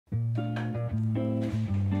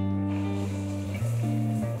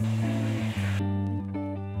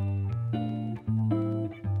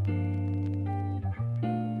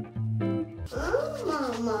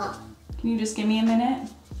Mama. Can you just give me a minute,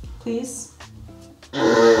 please?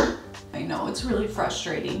 I know, it's really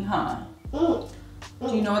frustrating, huh?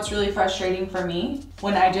 Do you know what's really frustrating for me?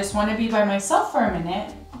 When I just want to be by myself for a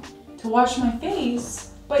minute to wash my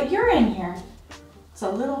face, but you're in here. It's a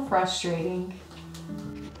little frustrating.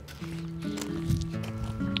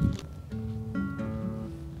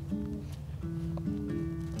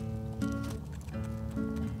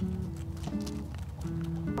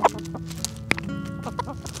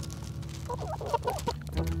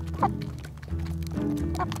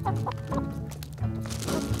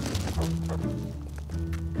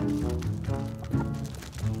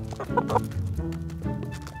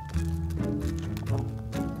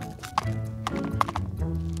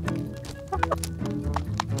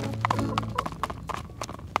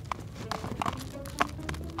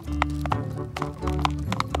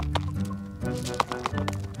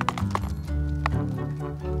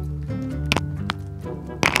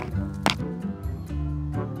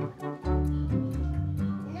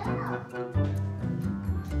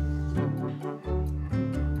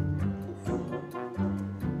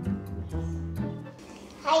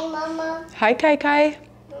 Hi, Mama. Hi, Kai Kai.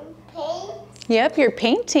 Paint? Yep, you're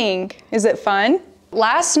painting. Is it fun?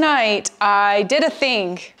 Last night, I did a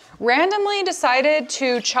thing. Randomly decided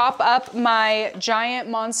to chop up my giant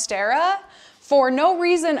monstera for no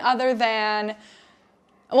reason other than,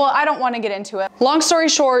 well, I don't want to get into it. Long story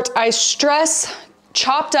short, I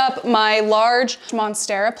chopped up my large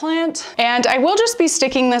monstera plant, and I will just be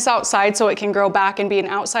sticking this outside so it can grow back and be an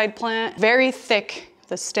outside plant. Very thick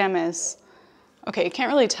the stem is. Okay, you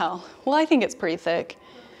can't really tell. Well, I think it's pretty thick.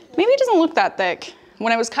 Maybe it doesn't look that thick.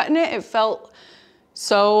 When I was cutting it, it felt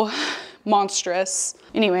so monstrous.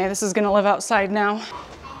 Anyway, this is gonna live outside now.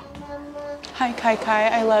 Mama. Hi, Kai Kai,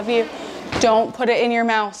 I love you. Don't put it in your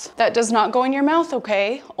mouth. That does not go in your mouth,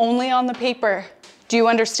 okay? Only on the paper. Do you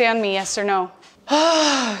understand me, yes or no?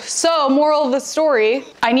 So, moral of the story,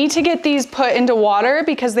 I need to get these put into water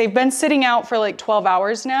because they've been sitting out for like 12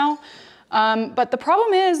 hours now. But the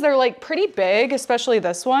problem is they're like pretty big, especially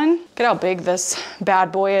this one. Look at how big this bad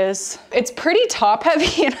boy is. It's pretty top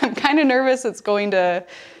heavy and I'm kind of nervous it's going to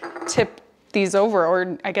tip these over,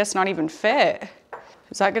 or I guess not even fit.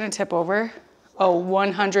 Is that gonna tip over? Oh,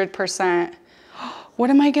 100%. What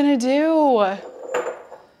am I gonna do?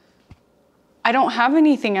 I don't have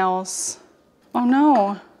anything else. Oh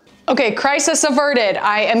no. Okay, crisis averted.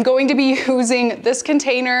 I am going to be using this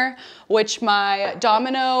container, which my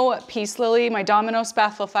domino peace lily, my domino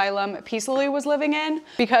spathiphyllum peace lily was living in,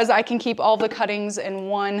 because I can keep all the cuttings in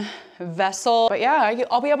one vessel. But yeah,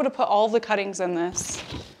 I'll be able to put all the cuttings in this,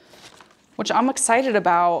 which I'm excited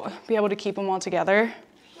about, be able to keep them all together.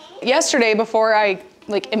 Yesterday,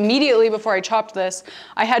 immediately before I chopped this,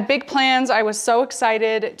 I had big plans. I was so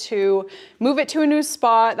excited to move it to a new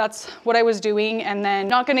spot. That's what I was doing. And then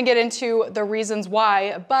not gonna get into the reasons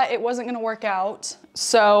why, but it wasn't gonna work out.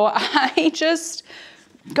 So I just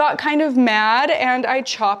got kind of mad and I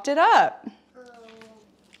chopped it up.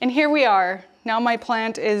 And here we are. Now my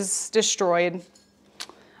plant is destroyed.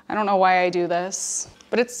 I don't know why I do this,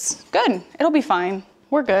 but it's good. It'll be fine.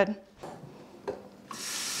 We're good.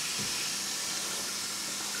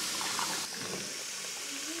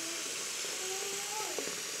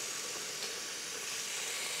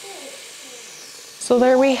 So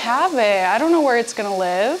there we have it. I don't know where it's gonna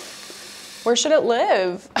live. Where should it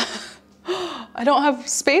live? I don't have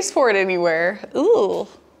space for it anywhere. Ooh.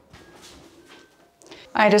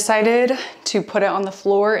 I decided to put it on the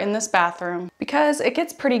floor in this bathroom because it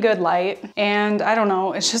gets pretty good light, and I don't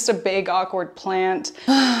know, it's just a big awkward plant.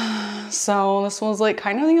 So this was like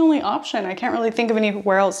kind of the only option. I can't really think of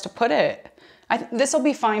anywhere else to put it. This will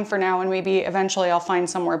be fine for now, and maybe eventually I'll find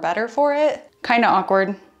somewhere better for it. Kind of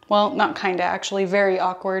awkward. Well, not kinda, actually, very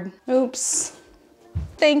awkward. Oops.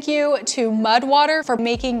 Thank you to Mudwater for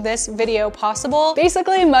making this video possible.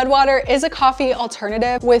 Basically, Mudwater is a coffee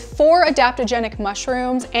alternative with 4 adaptogenic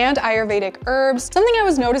mushrooms and Ayurvedic herbs. Something I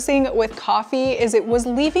was noticing with coffee is it was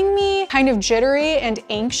leaving me kind of jittery and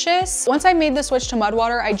anxious. Once I made the switch to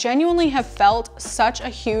Mudwater, I genuinely have felt such a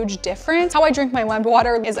huge difference. How I drink my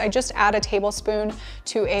Mudwater is I just add a tablespoon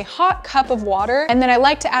to a hot cup of water, and then I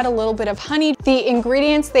like to add a little bit of honey. The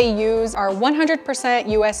ingredients they use are 100%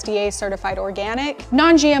 USDA certified organic, not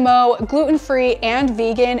non-GMO, gluten-free, and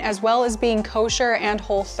vegan, as well as being kosher and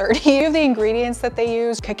Whole30. A few of the ingredients that they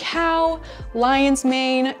use: cacao, lion's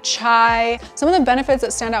mane, chai. Some of the benefits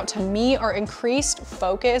that stand out to me are increased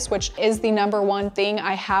focus, which is the #1 thing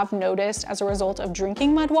I have noticed as a result of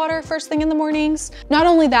drinking mud water first thing in the mornings. Not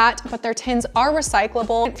only that, but their tins are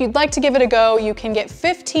recyclable. If you'd like to give it a go, you can get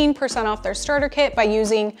 15% off their starter kit by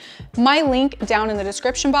using my link down in the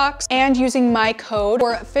description box and using my code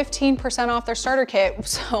for 15% off their starter kit.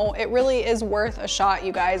 So it really is worth a shot,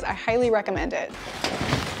 you guys. I highly recommend it.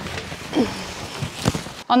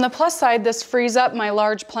 On the plus side, this frees up my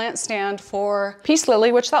large plant stand for peace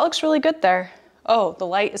lily, which that looks really good there. Oh, the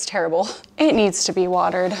light is terrible. It needs to be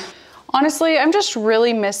watered. Honestly, I'm just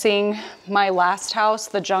really missing my last house,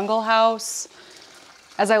 the jungle house,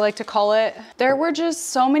 as I like to call it. There were just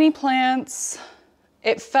so many plants.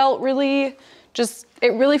 It really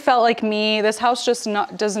felt like me. This house just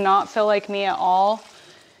does not feel like me at all.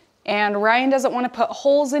 And Ryan doesn't want to put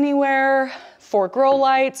holes anywhere for grow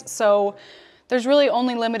lights, so there's really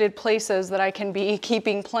only limited places that I can be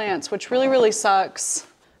keeping plants, which really sucks.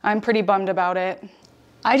 I'm pretty bummed about it.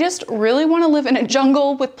 I just really want to live in a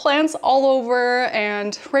jungle with plants all over,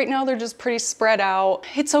 and right now they're just pretty spread out.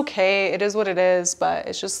 It's okay, it is what it is, but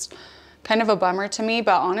it's just kind of a bummer to me.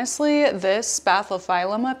 But honestly, this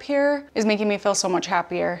Spathophyllum up here is making me feel so much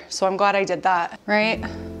happier. So I'm glad I did that, right?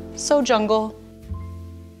 So jungle.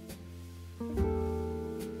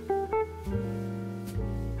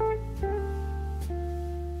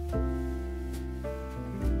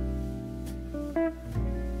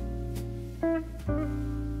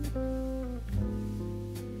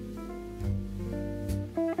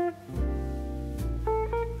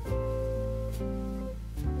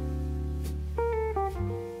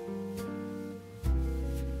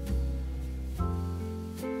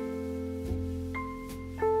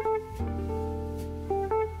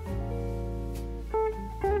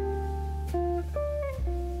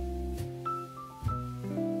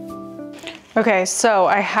 Okay, so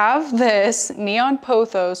I have this neon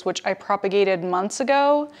pothos, which I propagated months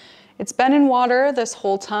ago. It's been in water this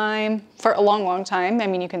whole time, for a long time. I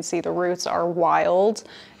mean, you can see the roots are wild,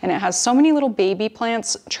 and it has so many little baby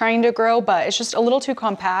plants trying to grow, but it's just a little too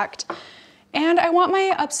compact. And I want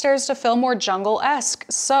my upstairs to feel more jungle-esque,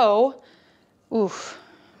 so, I'm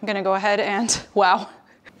gonna go ahead and, wow.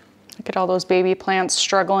 Look at all those baby plants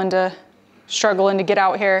struggling to get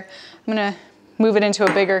out here. I'm gonna move it into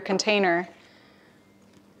a bigger container.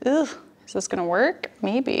 Ugh, is this gonna work?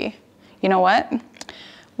 Maybe. You know what?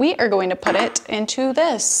 We are going to put it into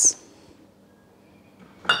this.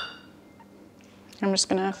 I'm just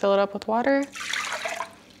gonna fill it up with water.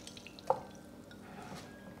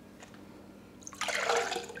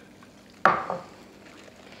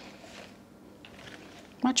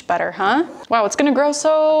 Much better, huh? Wow, it's gonna grow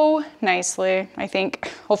so nicely, I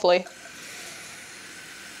think, hopefully.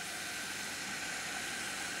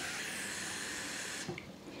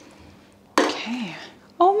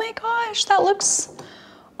 Oh my gosh, that looks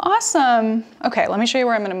awesome. Okay, let me show you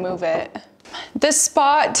where I'm gonna move it. This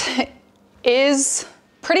spot is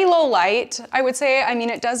pretty low light, I would say. I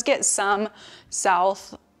mean, it does get some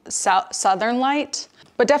southern light,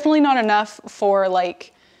 but definitely not enough for,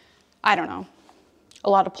 like, I don't know, a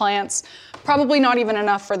lot of plants. Probably not even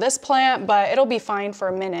enough for this plant, but it'll be fine for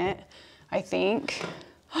a minute, I think.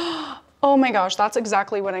 Oh my gosh, that's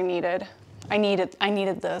exactly what I needed. I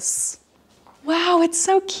needed this. Wow, it's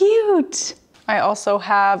so cute. I also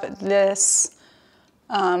have this,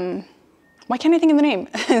 why can't I think of the name?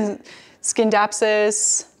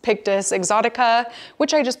 Scindapsus pictus exotica,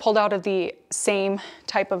 which I just pulled out of the same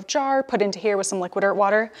type of jar, put into here with some liquid earth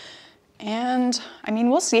water. And I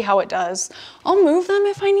mean, we'll see how it does. I'll move them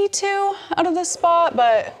if I need to out of this spot,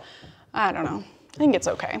 but I don't know. I think it's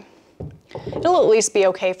okay. It'll at least be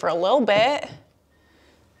okay for a little bit.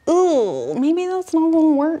 Ooh, maybe that's not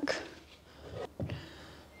gonna work.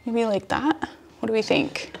 Maybe like that? What do we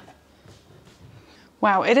think?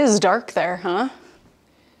 Wow, it is dark there, huh?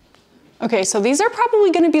 Okay, so these are probably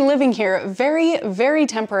gonna be living here very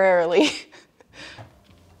temporarily.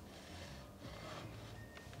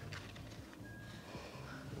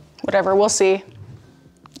 Whatever, we'll see.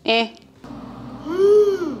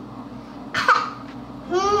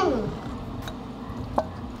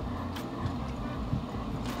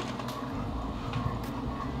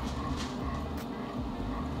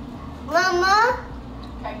 Mama?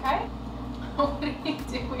 Okay. What are you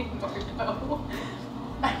doing, Margo?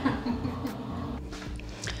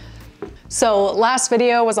 So last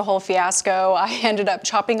video was a whole fiasco. I ended up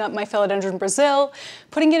chopping up my philodendron Brazil,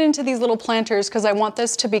 putting it into these little planters because I want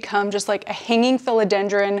this to become just like a hanging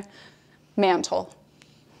philodendron mantle.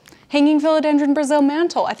 hanging philodendron Brazil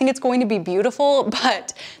mantle. I think it's going to be beautiful,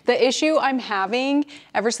 but the issue I'm having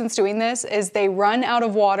ever since doing this is they run out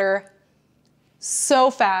of water so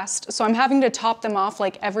fast. So I'm having to top them off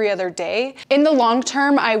like every other day. In the long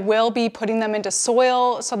term, I will be putting them into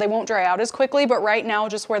soil so they won't dry out as quickly. But right now,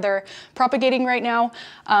 just where they're propagating right now,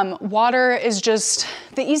 water is just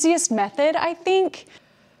the easiest method, I think.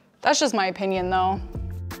 That's just my opinion though.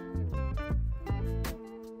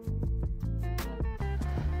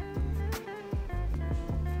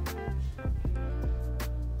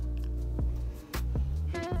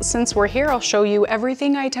 Since we're here, I'll show you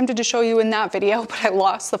everything I attempted to show you in that video, but I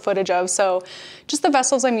lost the footage of. So just the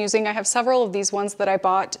vessels I'm using, I have several of these ones that I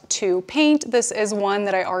bought to paint. This is one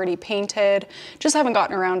that I already painted, just haven't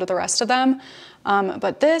gotten around to the rest of them.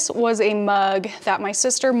 But this was a mug that my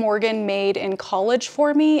sister Morgan made in college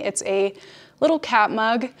for me. It's a little cat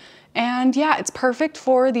mug. And yeah, it's perfect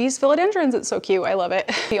for these philodendrons. It's so cute, I love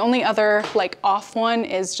it. The only other like off one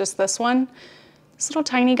is just this one. This little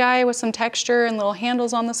tiny guy with some texture and little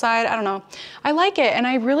handles on the side. I don't know. I like it, and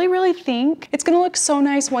I really, really think it's gonna look so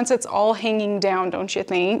nice once it's all hanging down, don't you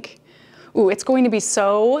think? Ooh, it's going to be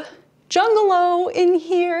so jungle-o in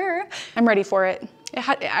here. I'm ready for it.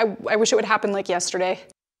 I wish it would happen like yesterday.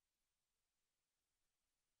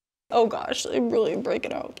 Oh gosh, I really break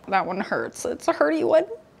it out. That one hurts. It's a hurty one.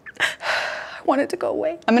 I want it to go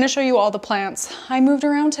away. I'm gonna show you all the plants I moved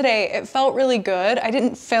around today. It felt really good. I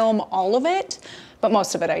didn't film all of it, but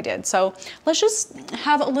most of it I did. So let's just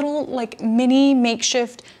have a little like mini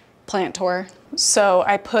makeshift plant tour. So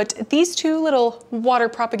I put these two little water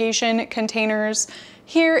propagation containers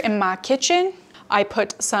here in my kitchen. I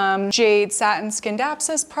put some jade satin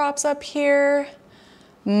scindapsus props up here,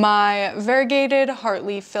 my variegated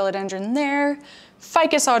heartleaf philodendron there,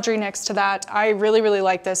 ficus audrey next to that. I really, really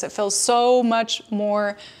like this. It feels so much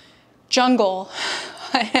more jungle.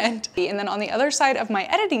 And then on the other side of my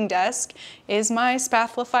editing desk is my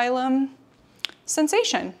Spathiphyllum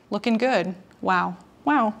sensation. Looking good. Wow.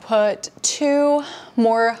 Wow. Put two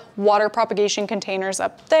more water propagation containers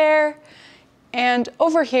up there. And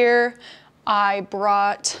over here, I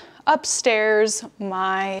brought upstairs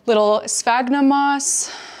my little sphagnum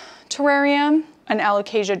moss terrarium, an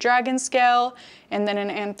alocasia dragon scale, and then an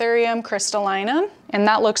anthurium crystallinum. And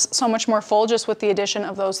that looks so much more full just with the addition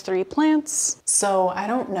of those three plants. So I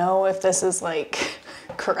don't know if this is like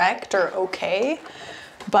correct or okay,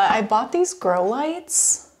 but I bought these grow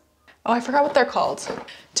lights. Oh, I forgot what they're called.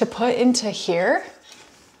 To put into here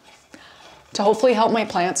to hopefully help my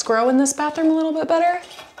plants grow in this bathroom a little bit better.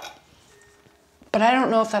 But I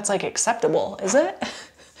don't know if that's like acceptable, is it?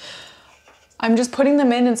 I'm just putting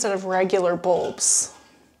them in instead of regular bulbs.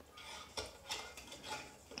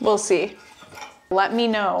 We'll see. Let me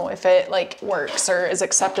know if it like works or is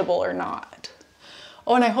acceptable or not.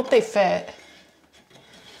 Oh, and I hope they fit.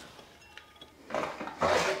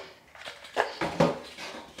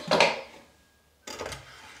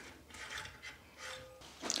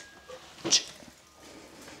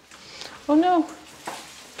 Oh no.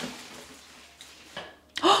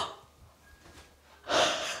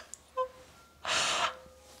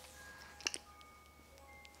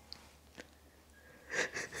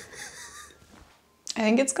 I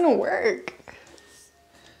think it's gonna work.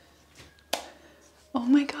 Oh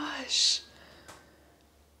my gosh.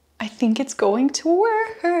 I think it's going to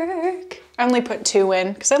work. I only put two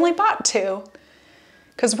in because I only bought two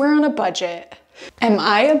because we're on a budget. Am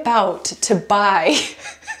I about to buy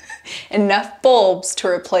enough bulbs to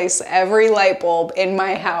replace every light bulb in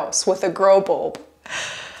my house with a grow bulb?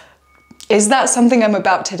 Is that something I'm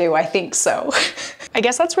about to do? I think so. I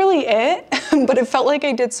guess that's really it, but it felt like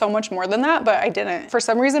I did so much more than that, but I didn't. For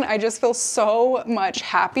some reason, I just feel so much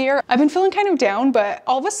happier. I've been feeling kind of down, but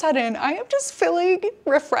all of a sudden, I am just feeling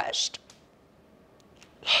refreshed.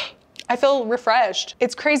 I feel refreshed.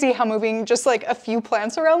 It's crazy how moving just like a few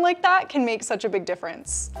plants around like that can make such a big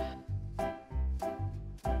difference.